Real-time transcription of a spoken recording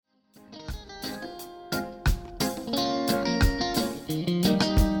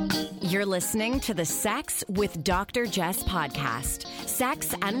You're listening to the Sex with Dr. Jess podcast.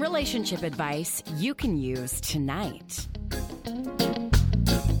 Sex and relationship advice you can use tonight.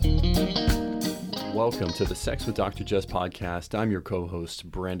 Welcome to the Sex with Dr. Jess podcast. I'm your co-host,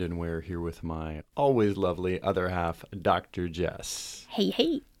 Brendan Ware, here with my always lovely other half, Dr. Jess.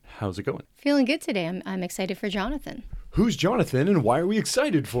 Hey. How's it going? Feeling good today. I'm excited for Jonathan. Who's Jonathan and why are we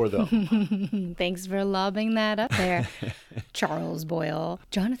excited for them? Thanks for lobbing that up there, Charles Boyle.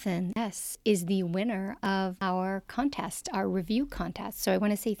 Jonathan, yes, is the winner of our contest, our review contest. So I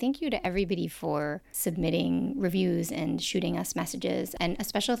want to say thank you to everybody for submitting reviews and shooting us messages. And a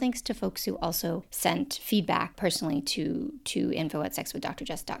special thanks to folks who also sent feedback personally to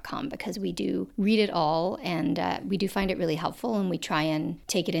info@sexwithdrjess.com, because we do read it all and we do find it really helpful, and we try and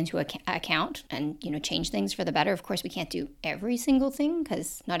take it into account and, change things for the better. Of course, we can't do every single thing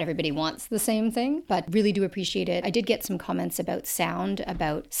because not everybody wants the same thing, but really do appreciate it. I did get some comments about sound,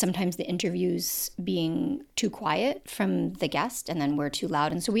 about sometimes the interviews being too quiet from the guest and then we're too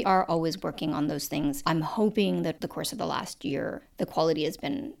loud. And so we are always working on those things. I'm hoping that the course of the last year, the quality has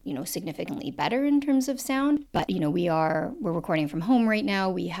been, significantly better in terms of sound. But, we're recording from home right now.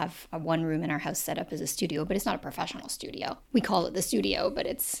 We have one room in our house set up as a studio, but it's not a professional studio. We call it the studio, but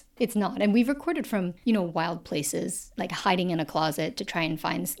it's not. And we've recorded from, wild places, like hiding in a closet to try and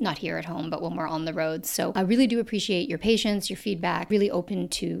find, not here at home, but when we're on the road. So I really do appreciate your patience, your feedback, really open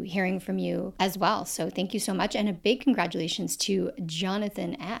to hearing from you as well. So thank you so much. And a big congratulations to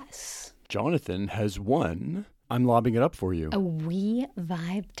Jonathan S. Jonathan has won. I'm lobbing it up for you. A We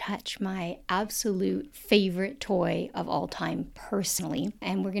Vibe Touch, my absolute favorite toy of all time personally.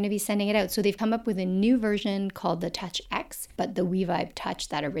 And we're going to be sending it out. So they've come up with a new version called the Touch X, but the We Vibe Touch,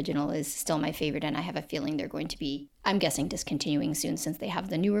 that original, is still my favorite. And I have a feeling they're going to be, I'm guessing, discontinuing soon since they have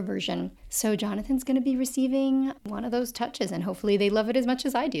the newer version. So Jonathan's going to be receiving one of those touches, and hopefully they love it as much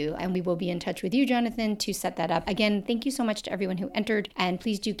as I do. And we will be in touch with you, Jonathan, to set that up. Again, thank you so much to everyone who entered, and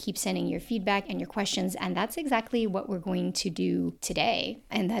please do keep sending your feedback and your questions. And that's exactly what we're going to do today,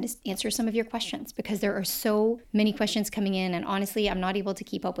 and that is answer some of your questions, because there are so many questions coming in, and honestly, I'm not able to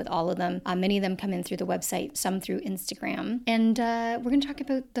keep up with all of them. Many of them come in through the website, some through Instagram. And we're going to talk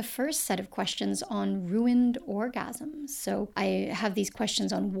about the first set of questions on ruined orgasms. So I have these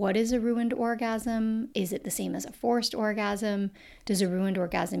questions on what is a ruined orgasm? Is it the same as a forced orgasm? Does a ruined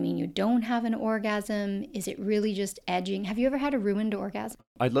orgasm mean you don't have an orgasm? Is it really just edging? Have you ever had a ruined orgasm?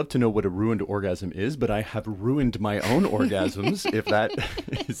 I'd love to know what a ruined orgasm is, but I have ruined my own orgasms, if that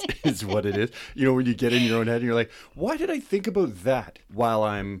is what it is. When you get in your own head and you're like, why did I think about that while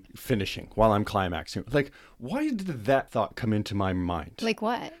I'm finishing, while I'm climaxing? Like, why did that thought come into my mind? Like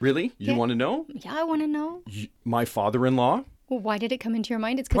what? Really? You want to know? Yeah, I want to know. My father-in-law? Well, why did it come into your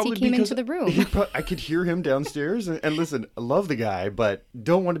mind? It's because he came into the room. I could hear him downstairs. And listen, I love the guy, but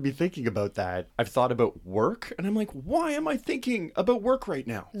don't want to be thinking about that. I've thought about work, and I'm like, why am I thinking about work right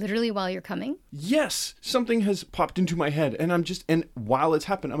now? Literally while you're coming? Yes. Something has popped into my head, and while it's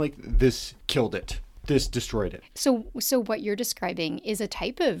happened, I'm like, this killed it. This destroyed it. So what you're describing is a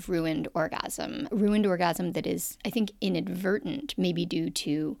type of ruined orgasm that is, I think, inadvertent, maybe due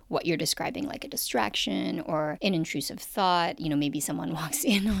to what you're describing, like a distraction or an intrusive thought. Maybe someone walks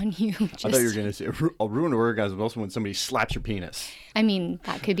in on you. I thought you were going to say a ruined orgasm is also when somebody slaps your penis. I mean,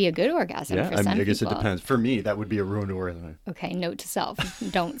 that could be a good orgasm for some people. I guess it depends. For me, that would be a ruined orgasm. Okay, note to self,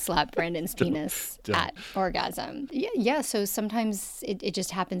 don't slap Brendan's penis at orgasm. Yeah, so sometimes it just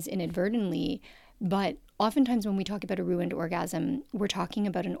happens inadvertently. But oftentimes when we talk about a ruined orgasm, we're talking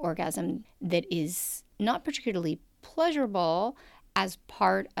about an orgasm that is not particularly pleasurable as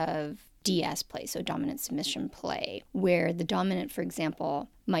part of DS play, so dominant submission play, where the dominant, for example,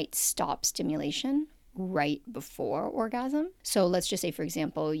 might stop stimulation right before orgasm. So let's just say, for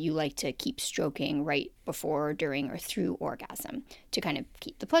example, you like to keep stroking right before, during, or through orgasm to kind of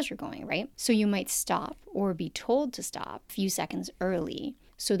keep the pleasure going, right? So you might stop or be told to stop a few seconds early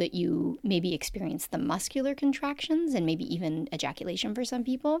so that you maybe experience the muscular contractions and maybe even ejaculation for some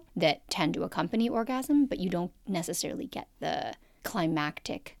people that tend to accompany orgasm, but you don't necessarily get the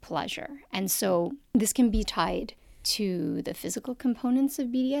climactic pleasure. And so this can be tied to the physical components of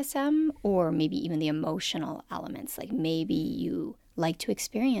BDSM, or maybe even the emotional elements. Like maybe you like to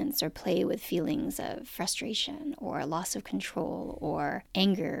experience or play with feelings of frustration or loss of control or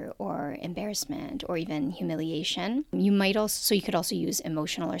anger or embarrassment or even humiliation. You could also use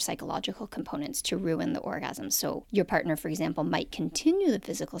emotional or psychological components to ruin the orgasm. So your partner, for example, might continue the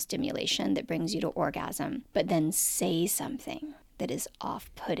physical stimulation that brings you to orgasm, but then say something that is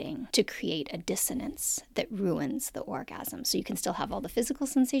off-putting to create a dissonance that ruins the orgasm. So you can still have all the physical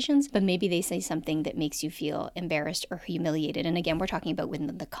sensations, but maybe they say something that makes you feel embarrassed or humiliated. And again, we're talking about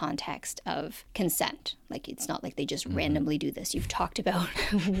within the context of consent. Like, it's not like they just randomly do this. You've talked about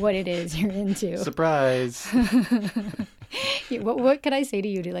what it is you're into. Surprise. What could I say to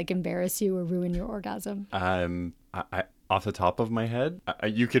you to like embarrass you or ruin your orgasm? I off the top of my head,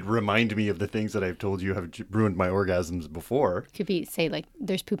 you could remind me of the things that I've told you have ruined my orgasms before. Could be say like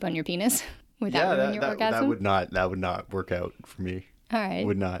there's poop on your penis. Would that ruin your orgasm? That would not work out for me. All right.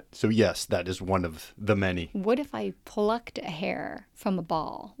 Would not. So yes, that is one of the many. What if I plucked a hair from a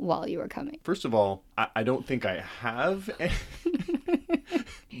ball while you were coming? First of all, I don't think I have.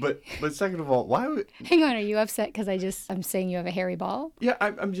 But second of all, why would... Hang on, are you upset because I'm saying you have a hairy ball? Yeah,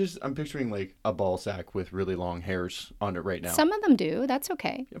 I'm picturing like a ball sack with really long hairs on it right now. Some of them do. That's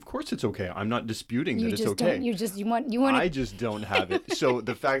okay. Of course it's okay. I'm not disputing that it's just okay. You want I just don't have it. So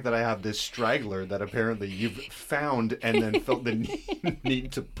the fact that I have this straggler that apparently you've found and then felt the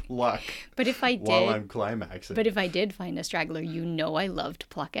need to pluck but if I did, while I'm climaxing. But if I did find a straggler, I love to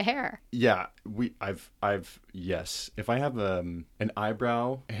pluck a hair. Yeah, yes. If I have an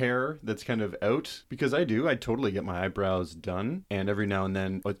eyebrow hair that's kind of out, because I totally get my eyebrows done, and every now and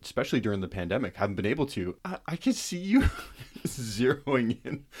then, especially during the pandemic, haven't been able to. I can see you zeroing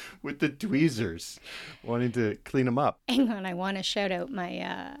in with the tweezers, wanting to clean them up. Hang on, I want to shout out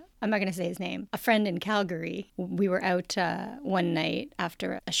my I'm not going to say his name, a friend in Calgary. We were out one night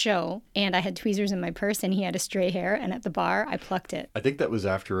after a show, and I had tweezers in my purse, and he had a stray hair, and at the bar, I plucked it. I think that was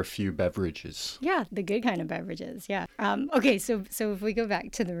after a few beverages. Yeah, the good kind of beverages, yeah. Okay, so if we go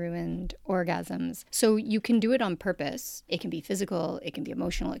back to the ruined orgasms, so you can do it on purpose. It can be physical, it can be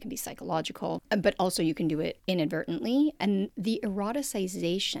emotional, it can be psychological, but also you can do it inadvertently, and the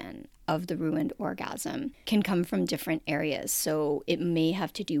eroticization of the ruined orgasm can come from different areas. So it may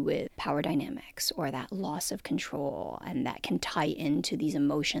have to do with power dynamics or that loss of control, and that can tie into these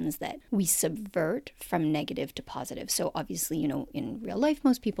emotions that we subvert from negative to positive. So obviously, in real life,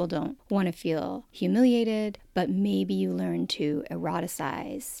 most people don't want to feel humiliated, but maybe you learn to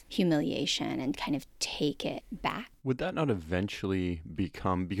eroticize humiliation and kind of take it back. Would that not eventually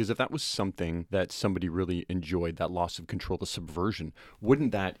become, because if that was something that somebody really enjoyed, that loss of control, the subversion,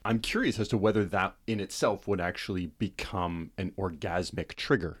 wouldn't that, I'm curious as to whether that in itself would actually become an orgasmic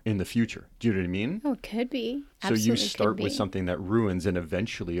trigger in the future. Do you know what I mean? Oh, it could be. So you start with something that ruins and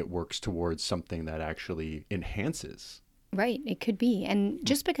eventually it works towards something that actually enhances. Right, it could be. And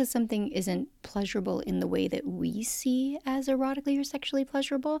just because something isn't pleasurable in the way that we see as erotically or sexually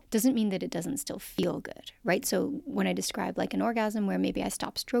pleasurable doesn't mean that it doesn't still feel good, right? So when I describe like an orgasm where maybe I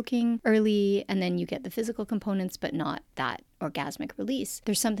stop stroking early and then you get the physical components but not that orgasmic release,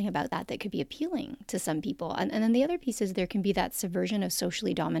 there's something about that that could be appealing to some people. And then the other piece is there can be that subversion of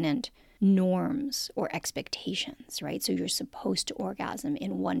socially dominant norms or expectations, right? So you're supposed to orgasm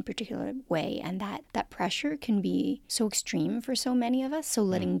in one particular way, and that pressure can be so extreme for so many of us. So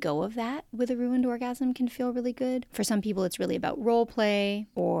letting go of that with a ruined orgasm can feel really good. For some people, it's really about role play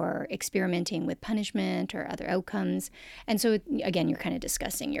or experimenting with punishment or other outcomes. And so again, you're kind of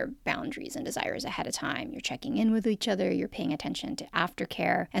discussing your boundaries and desires ahead of time. You're checking in with each other. You're paying attention to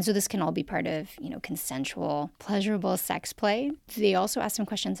aftercare. And so this can all be part of, consensual, pleasurable sex play. They also ask some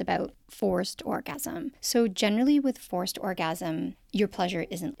questions about forced orgasm. So generally with forced orgasm, your pleasure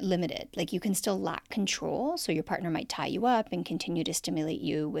isn't limited. Like you can still lack control. So your partner might tie you up and continue to stimulate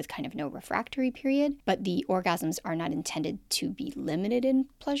you with kind of no refractory period, but the orgasms are not intended to be limited in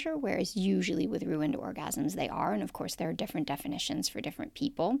pleasure, whereas usually with ruined orgasms they are. And of course there are different definitions for different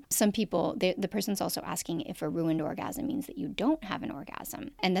people. Some people, the person's also asking if a ruined orgasm means that you don't have an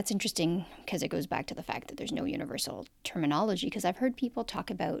orgasm. And that's interesting because it goes back to the fact that there's no universal terminology, because I've heard people talk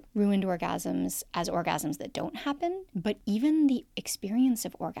about ruined orgasms as orgasms that don't happen, but even the experience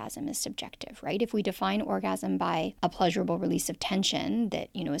of orgasm is subjective, right? If we define orgasm by a pleasurable release of tension that,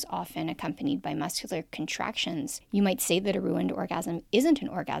 is often accompanied by muscular contractions, you might say that a ruined orgasm isn't an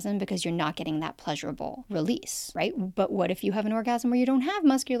orgasm because you're not getting that pleasurable release, right? But what if you have an orgasm where you don't have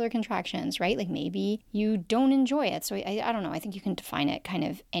muscular contractions, right? Like maybe you don't enjoy it. So I don't know. I think you can define it kind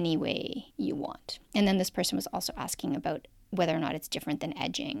of any way you want. And then this person was also asking about whether or not it's different than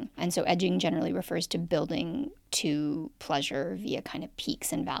edging. And so edging generally refers to building to pleasure via kind of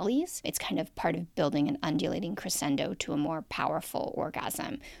peaks and valleys. It's kind of part of building an undulating crescendo to a more powerful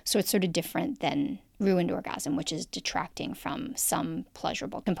orgasm. So it's sort of different than ruined orgasm, which is detracting from some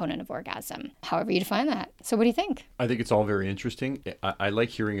pleasurable component of orgasm, however you define that. So what do you think? I think it's all very interesting. I like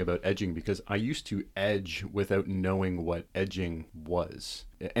hearing about edging because I used to edge without knowing what edging was.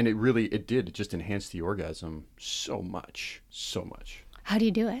 And it did just enhance the orgasm so much. How do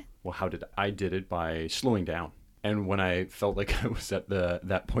you do it? Well, I did it by slowing down. And when I felt like I was at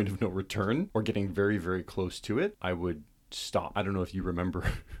that point of no return or getting very, very close to it, I would stop. I don't know if you remember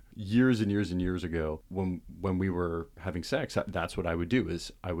years and years and years ago when we were having sex, that's what I would do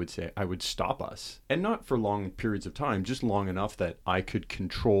is I would stop us, and not for long periods of time, just long enough that I could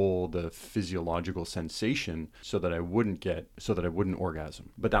control the physiological sensation so that I wouldn't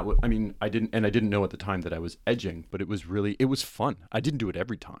orgasm. But I didn't know at the time that I was edging, but it was fun. I didn't do it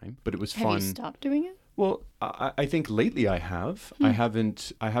every time, but it was fun. Have you stopped doing it? Well, I think lately I have. I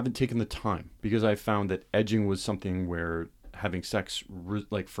haven't taken the time because I found that edging was something where having sex,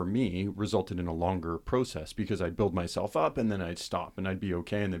 like for me, resulted in a longer process because I'd build myself up and then I'd stop and I'd be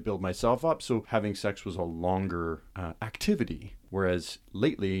okay and then build myself up. So having sex was a longer activity. Whereas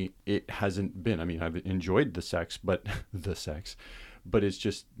lately it hasn't been. I mean, I've enjoyed the sex, but it's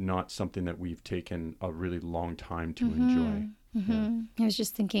just not something that we've taken a really long time to enjoy. Mm-hmm. I was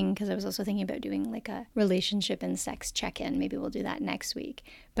just thinking, because I was also thinking about doing like a relationship and sex check-in. Maybe we'll do that next week.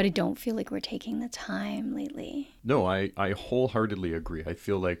 But I don't feel like we're taking the time lately. No, I wholeheartedly agree. I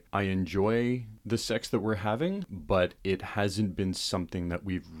feel like I enjoy the sex that we're having, but it hasn't been something that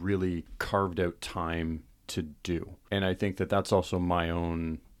we've really carved out time to do. And I think that that's also my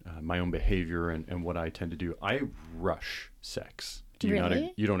own behavior and what I tend to do. I rush sex. Do you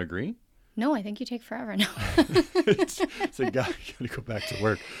Really? You don't agree? No, I think you take forever now. it's like, God, you gotta go back to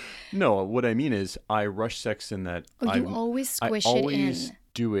work. No, what I mean is I rush sex in that you always squish I it always in.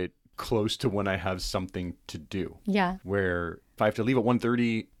 do it close to when I have something to do. Yeah. Where if I have to leave at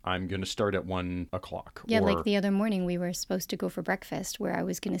 1:30, I'm going to start at 1 o'clock. Yeah, like the other morning we were supposed to go for breakfast where I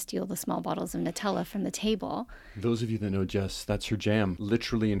was going to steal the small bottles of Nutella from the table. Those of you that know Jess, that's her jam.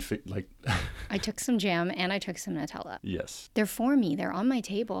 Literally I took some jam and I took some Nutella. Yes. They're for me. They're on my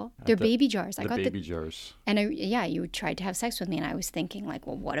table. They're baby jars. I got the baby jars. And you tried to have sex with me and I was thinking like,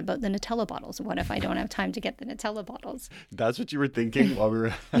 well, what about the Nutella bottles? What if I don't have time to get the Nutella bottles? That's what you were thinking while we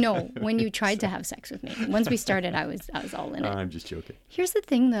were... No, when you tried to have sex with me. Once we started, I was all in it. I'm just joking. Here's the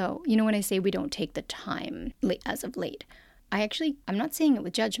thing though, when I say we don't take the time as of late, I'm not saying it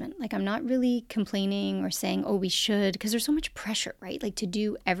with judgment. Like I'm not really complaining or saying, oh, we should, because there's so much pressure, right? Like to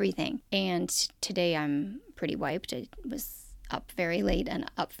do everything. And today I'm pretty wiped. I was up very late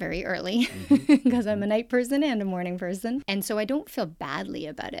and up very early because I'm a night person and a morning person. And so I don't feel badly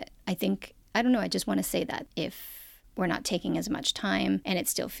about it. I don't know, I just want to say that if we're not taking as much time and it's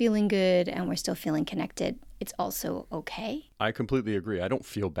still feeling good and we're still feeling connected, it's also okay. I completely agree. I don't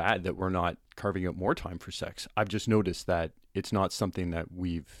feel bad that we're not carving out more time for sex. I've just noticed that it's not something that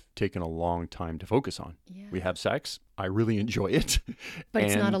we've taken a long time to focus on. Yeah. We have sex. I really enjoy it. But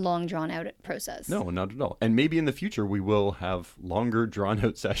it's not a long drawn out process. No, not at all. And maybe in the future we will have longer drawn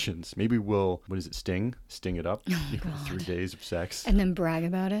out sessions. Maybe we'll, sting it up? Oh, 3 days of sex. And then brag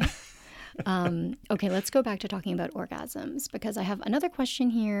about it. Okay, let's go back to talking about orgasms because I have another question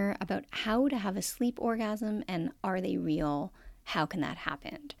here about how to have a sleep orgasm and are they real? How can that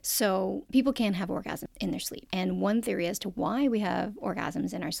happen? So people can have orgasms in their sleep. And one theory as to why we have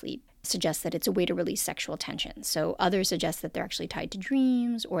orgasms in our sleep suggests that it's a way to release sexual tension. So others suggest that they're actually tied to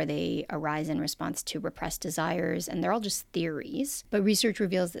dreams or they arise in response to repressed desires, and they're all just theories. But research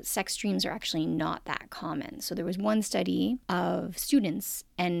reveals that sex dreams are actually not that common. So there was one study of students,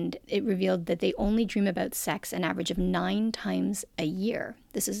 and it revealed that they only dream about sex an average of 9 times a year.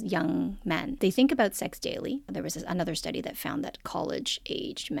 This is young men. They think about sex daily. There was another study that found that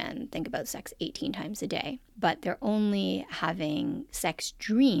college-aged men think about sex 18 times a day. But they're only having sex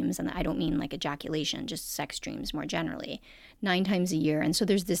dreams, and I don't mean like ejaculation, just sex dreams more generally, 9 times a year. And so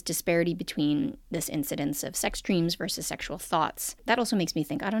there's this disparity between this incidence of sex dreams versus sexual thoughts. That also makes me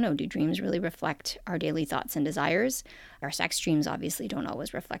think, I don't know, do dreams really reflect our daily thoughts and desires? Our sex dreams obviously don't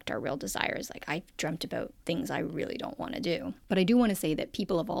always reflect our real desires. Like I dreamt about things I really don't want to do. But I do want to say that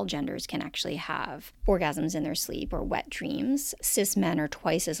people of all genders can actually have orgasms in their sleep or wet dreams. Cis men are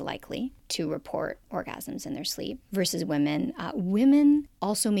twice as likely to report orgasms in their sleep versus women. Women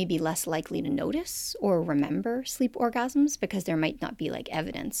also may be less likely to notice or remember sleep orgasms because there might not be like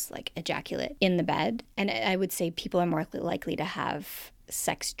evidence, like ejaculate in the bed. And I would say people are more likely to have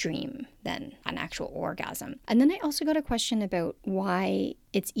sex dream than an actual orgasm. And then I also got a question about why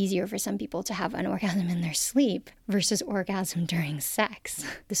it's easier for some people to have an orgasm in their sleep versus orgasm during sex.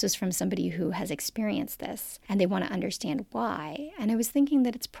 This was from somebody who has experienced this, and they want to understand why. And I was thinking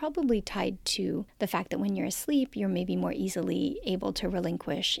that it's probably tied to the fact that when you're asleep, you're maybe more easily able to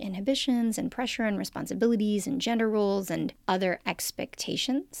relinquish inhibitions and pressure and responsibilities and gender roles and other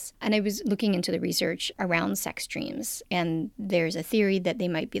expectations. And I was looking into the research around sex dreams, and there's a theory that they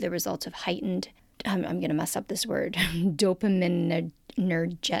might be the result of heightened, I'm going to mess up this word, dopaminergic.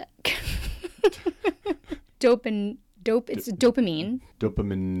 It's dopamine.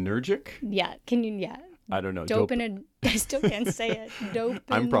 Dopaminergic? Yeah. I don't know. I still can't say it.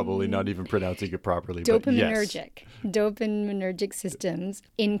 I'm probably not even pronouncing it properly. Dopaminergic. Dopaminergic systems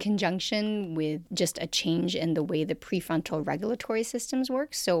in conjunction with just a change in the way the prefrontal regulatory systems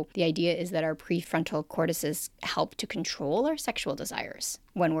work. So the idea is that our prefrontal cortices help to control our sexual desires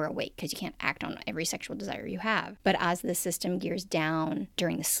when we're awake, because you can't act on every sexual desire you have. But as the system gears down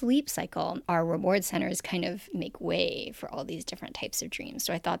during the sleep cycle, our reward centers kind of make way for all these different types of dreams.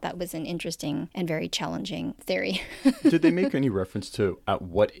 So I thought that was an interesting and very challenging theory. Did they make any reference to at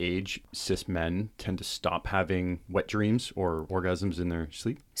what age cis men tend to stop having wet dreams or orgasms in their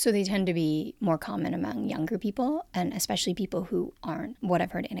sleep? So they tend to be more common among younger people, and especially people who aren't, what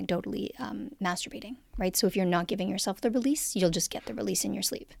I've heard anecdotally, masturbating, right? So if you're not giving yourself the release, you'll just get the release in your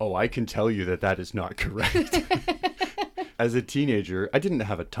sleep. Oh, I can tell you that is not correct. As a teenager, I didn't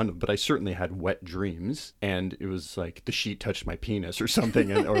have a ton of, but I certainly had wet dreams, and it was like the sheet touched my penis or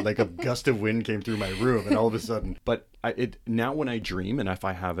something, or like a gust of wind came through my room, and all of a sudden. But now when I dream, and if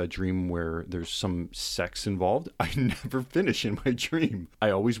I have a dream where there's some sex involved, I never finish in my dream.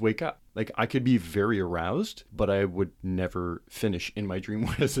 I always wake up. Like, I could be very aroused, but I would never finish in my dream.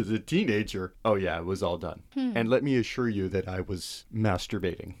 Whereas as a teenager, oh yeah, it was all done. And let me assure you that I was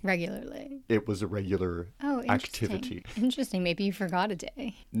masturbating. Regularly. It was a regular activity. Interesting. Maybe you forgot a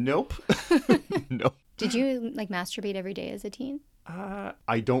day. Nope. No. Did you masturbate every day as a teen?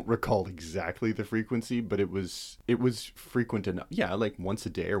 I don't recall exactly the frequency, but it was frequent enough. Yeah, like once a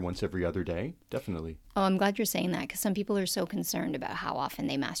day or once every other day, definitely. Oh, I'm glad you're saying that, because some people are so concerned about how often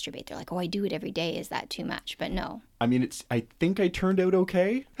they masturbate. They're like, oh, I do it every day. Is that too much? But no. I mean, I think I turned out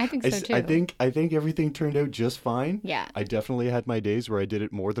okay. I think so too. I think everything turned out just fine. Yeah. I definitely had my days where I did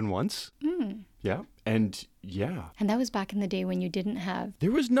it more than once. Yeah. And yeah. And that was back in the day when you didn't have...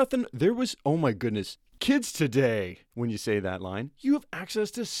 Oh my goodness. Kids today, when you say that line, you have access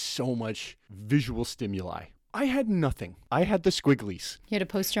to so much visual stimuli. I had nothing. I had the squigglies. You had a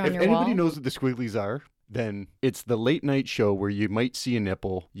poster on your wall? If anybody wall? knows what the squigglies are, then it's the late night show where you might see a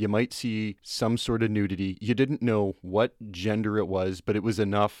nipple, you might see some sort of nudity. You didn't know what gender it was, but it was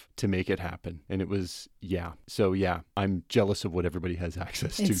enough to make it happen. And it was, yeah. So yeah, I'm jealous of what everybody has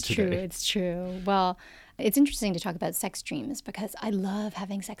access to today. It's true. Well, it's interesting to talk about sex dreams, because I love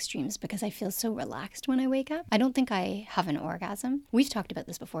having sex dreams because I feel so relaxed when I wake up. I don't think I have an orgasm. We've talked about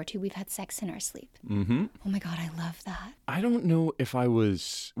this before too. We've had sex in our sleep. Mm-hmm. Oh my God, I love that. I don't know if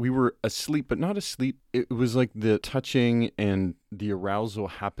we were asleep, but not asleep. It was like the touching and the arousal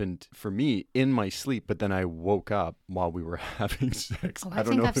happened for me in my sleep, but then I woke up while we were having sex. Oh, I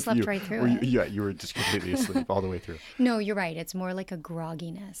don't know I've slept right through it. Yeah, you were just completely asleep all the way through. No, you're right. It's more like a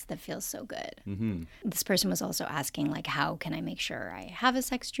grogginess that feels so good. Mm-hmm. This person was also asking, how can I make sure I have a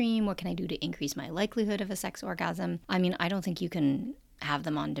sex dream? What can I do to increase my likelihood of a sex orgasm? I mean, I don't think you can have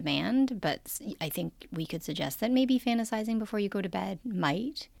them on demand, but I think we could suggest that maybe fantasizing before you go to bed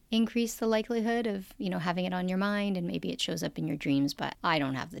might increase the likelihood of, having it on your mind, and maybe it shows up in your dreams, but I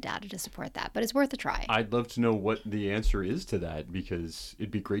don't have the data to support that, but it's worth a try. I'd love to know what the answer is to that, because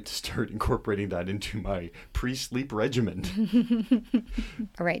it'd be great to start incorporating that into my pre-sleep regimen.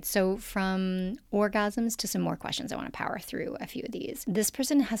 All right, so from orgasms to some more questions, I want to power through a few of these. This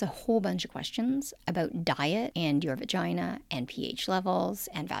person has a whole bunch of questions about diet and your vagina and pH levels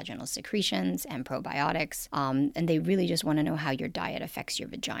and vaginal secretions and probiotics, and they really just want to know how your diet affects your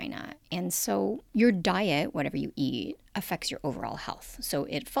vagina. And so your diet, whatever you eat, affects your overall health. So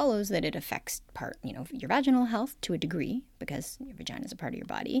it follows that it affects your vaginal health to a degree, because your vagina is a part of your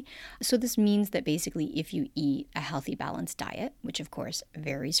body. So this means that basically if you eat a healthy, balanced diet, which of course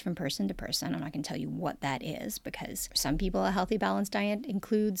varies from person to person, I'm not going to tell you what that is, because for some people a healthy, balanced diet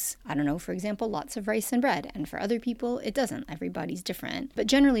includes, for example, lots of rice and bread. And for other people, it doesn't. Everybody's different. But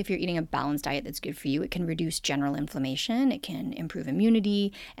generally, if you're eating a balanced diet that's good for you, it can reduce general inflammation, it can improve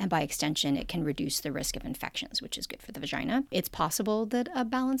immunity, and by extension, it can reduce the risk of infections, which is good for the vagina. It's possible that a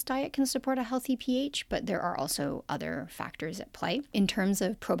balanced diet can support a healthy pH, but there are also other factors factors at play. In terms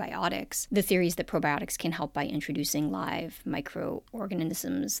of probiotics, the theory is that probiotics can help by introducing live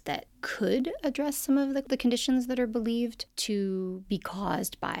microorganisms that could address some of the conditions that are believed to be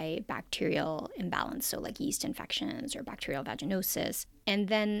caused by bacterial imbalance, so like yeast infections or bacterial vaginosis. And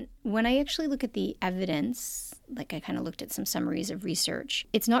then when I actually look at the evidence, like I kind of looked at some summaries of research,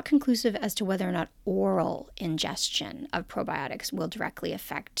 it's not conclusive as to whether or not oral ingestion of probiotics will directly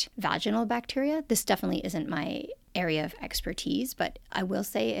affect vaginal bacteria. This definitely isn't my area of expertise, but I will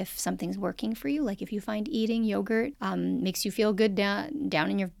say if something's working for you, like if you find eating yogurt makes you feel good down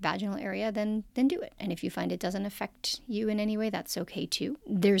in your vaginal area, then do it. And if you find it doesn't affect you in any way, that's okay too.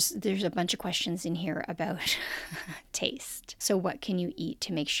 There's a bunch of questions in here about taste. So what can you eat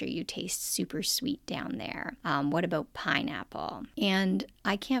to make sure you taste super sweet down there? What about pineapple? And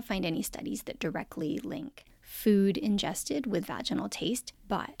I can't find any studies that directly link food ingested with vaginal taste.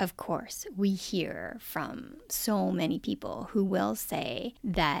 But of course, we hear from so many people who will say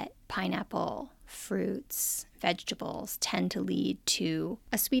that pineapple, fruits, vegetables tend to lead to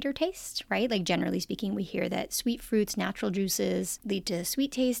a sweeter taste, right? Like generally speaking, we hear that sweet fruits, natural juices lead to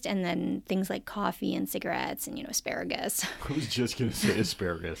sweet taste, and then things like coffee and cigarettes and, asparagus. I was just going to say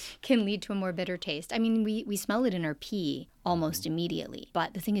asparagus. Can lead to a more bitter taste. I mean, we smell it in our pee almost immediately.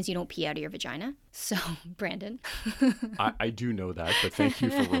 But the thing is, you don't pee out of your vagina. So, Brandon. I do know that, but thank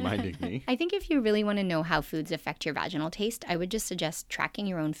you for reminding me. I think if you really want to know how foods affect your vaginal taste, I would just suggest tracking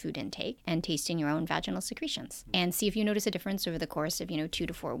your own food intake and tasting your own vaginal secretions and see if you notice a difference over the course of, 2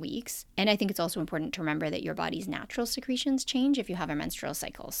 to 4 weeks. And I think it's also important to remember that your body's natural secretions change if you have a menstrual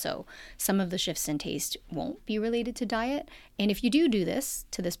cycle. So some of the shifts in taste won't be related to diet. And if you do this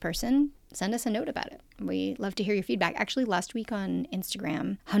to this person, send us a note about it. We love to hear your feedback. Actually, last week on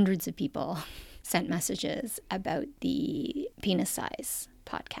Instagram, hundreds of people sent messages about the penis size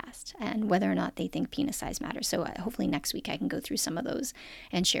podcast and whether or not they think penis size matters. So hopefully next week I can go through some of those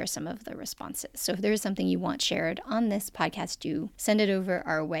and share some of the responses. So if there is something you want shared on this podcast, do send it over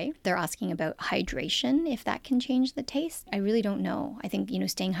our way. They're asking about hydration, if that can change the taste. I really don't know. I think,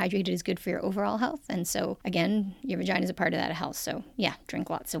 staying hydrated is good for your overall health. And so again, your vagina is a part of that health. So yeah, drink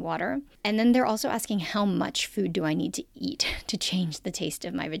lots of water. And then they're also asking how much food do I need to eat to change the taste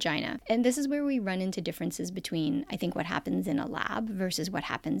of my vagina? And this is where we run into differences between, I think, what happens in a lab versus what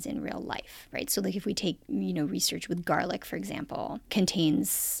happens in real life, right? So like if we take, research with garlic, for example,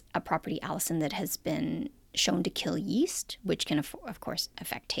 contains a property, allicin, that has been shown to kill yeast, which can, of course,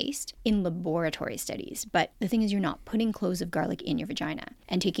 affect taste in laboratory studies. But the thing is, you're not putting cloves of garlic in your vagina.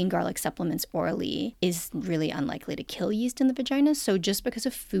 And taking garlic supplements orally is really unlikely to kill yeast in the vagina. So just because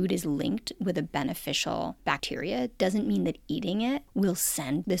a food is linked with a beneficial bacteria doesn't mean that eating it will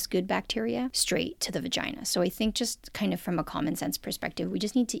send this good bacteria straight to the vagina. So I think just kind of from a common sense perspective, we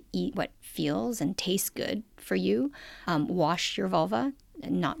just need to eat what feels and tastes good for you. Wash your vulva.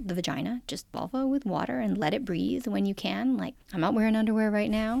 Not the vagina, just vulva with water, and let it breathe when you can. Like, I'm not wearing underwear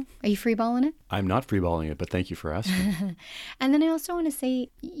right now. Are you freeballing it? I'm not freeballing it, but thank you for asking. And then I also want to say,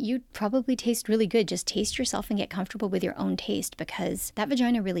 you probably taste really good. Just taste yourself and get comfortable with your own taste, because that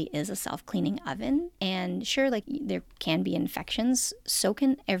vagina really is a self-cleaning oven. And sure, like there can be infections, so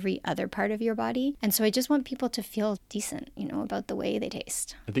can every other part of your body. And so I just want people to feel decent, about the way they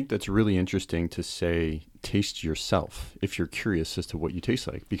taste. I think that's really interesting to say, taste yourself if you're curious as to what you taste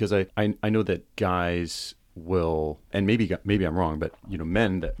like, because I know that guys will, and maybe I'm wrong, but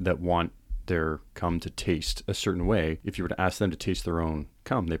men that want their cum to taste a certain way, if you were to ask them to taste their own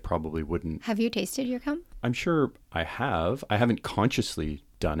cum, they probably wouldn't. Have you tasted your cum? I'm sure I have. I haven't consciously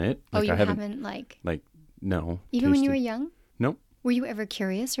done it. Like, you haven't no. Even when you were young? Nope. Were you ever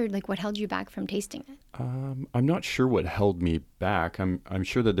curious, or what held you back from tasting it? I'm not sure what held me back. I'm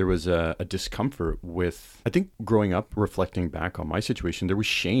sure that there was a discomfort with, I think growing up, reflecting back on my situation, there was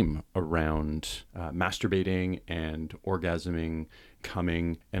shame around masturbating and orgasming,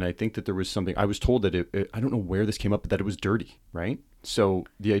 coming. And I think that there was something, I was told that I don't know where this came up, but that it was dirty, right? So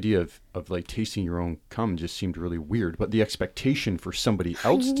the idea of like tasting your own cum just seemed really weird, but the expectation for somebody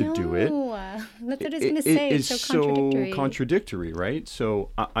else to do it, that's what I was going to say. It's so contradictory, right?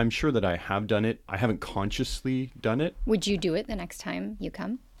 So I'm sure that I have done it. I haven't consciously done it. Would you do it the next time you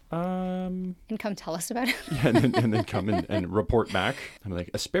come? And come tell us about it. Yeah, and then come and report back. I'm like,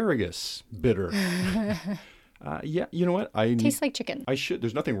 asparagus, bitter. Yeah, you know what? Tastes like chicken. I should.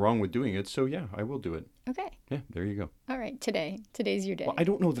 There's nothing wrong with doing it. So yeah, I will do it. Okay. Yeah, there you go. All right, today's your day. Well, I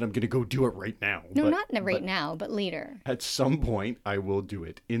don't know that I'm going to go do it right now. No, not right now, but later. At some point, I will do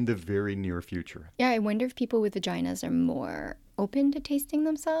it in the very near future. Yeah, I wonder if people with vaginas are more open to tasting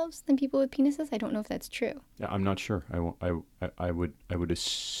themselves than people with penises. I don't know if that's true. Yeah, I'm not sure. I would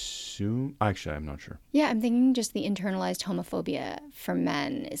assume. Actually, I'm not sure. Yeah, I'm thinking just the internalized homophobia for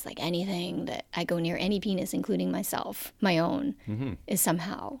men is like anything that I go near any penis, including myself, my own, is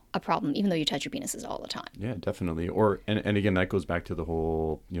somehow a problem, even though you touch your penises all the time. Yeah, definitely. And again, that goes back to the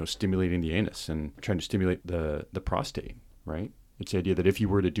whole, stimulating the anus and trying to stimulate the prostate, right? It's the idea that if you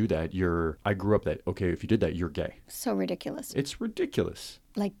were to do that, I grew up that, okay, if you did that, you're gay. So ridiculous. It's ridiculous.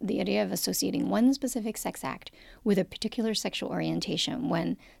 Like the idea of associating one specific sex act with a particular sexual orientation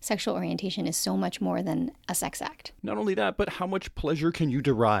when sexual orientation is so much more than a sex act. Not only that, but how much pleasure can you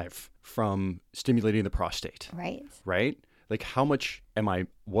derive from stimulating the prostate? Right. Right? Like how much am I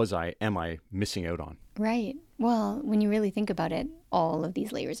missing out on? Right. Well, when you really think about it, all of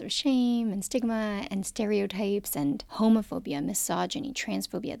these layers of shame and stigma and stereotypes and homophobia, misogyny,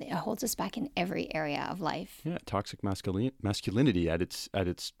 transphobia, that holds us back in every area of life. Yeah, toxic masculinity at its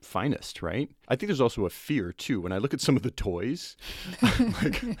finest, right? I think there's also a fear too. When I look at some of the toys,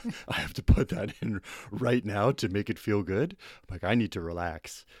 like I have to put that in right now to make it feel good. Like I need to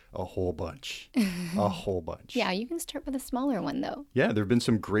relax a whole bunch. Yeah, you can start with a smaller one though. Yeah, there have been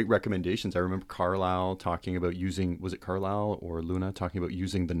some great recommendations. I remember Carlisle talking about was it Carlisle or Luna talking about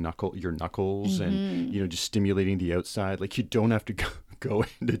using your knuckles and, just stimulating the outside. Like you don't have to go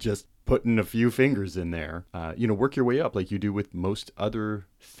into just putting a few fingers in there. Work your way up like you do with most other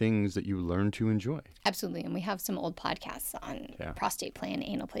things that you learn to enjoy. Absolutely. And we have some old podcasts on prostate play and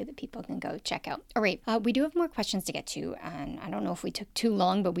anal play that people can go check out. All right. We do have more questions to get to. And I don't know if we took too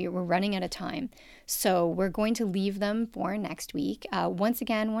long, but we're running out of time. So we're going to leave them for next week. Once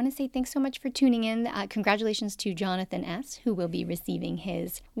again, I want to say thanks so much for tuning in. Congratulations to Jonathan S., who will be receiving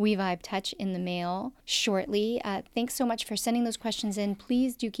his WeVibe Touch in the mail shortly. Thanks so much for sending those questions in.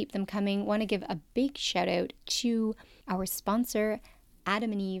 Please do keep them coming. Want to give a big shout out to our sponsor,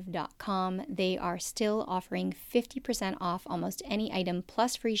 adamandeve.com. They are still offering 50% off almost any item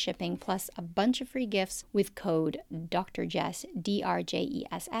plus free shipping plus a bunch of free gifts with code Dr. Jess,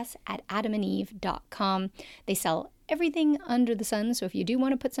 DRJESS at adamandeve.com. They sell everything under the sun. So if you do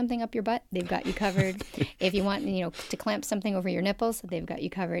want to put something up your butt, they've got you covered. If you want, to clamp something over your nipples, they've got you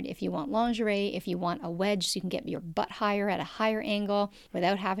covered. If you want lingerie, if you want a wedge so you can get your butt higher at a higher angle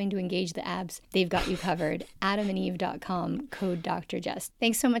without having to engage the abs, they've got you covered. adamandeve.com, code Dr. Jess.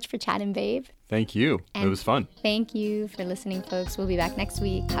 Thanks so much for chatting, babe. Thank you. It was fun. Thank you for listening, folks. We'll be back next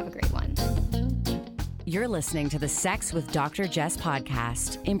week. Have a great one. You're listening to the Sex with Dr. Jess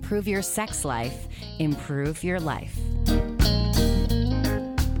podcast. Improve your sex life. Improve your life.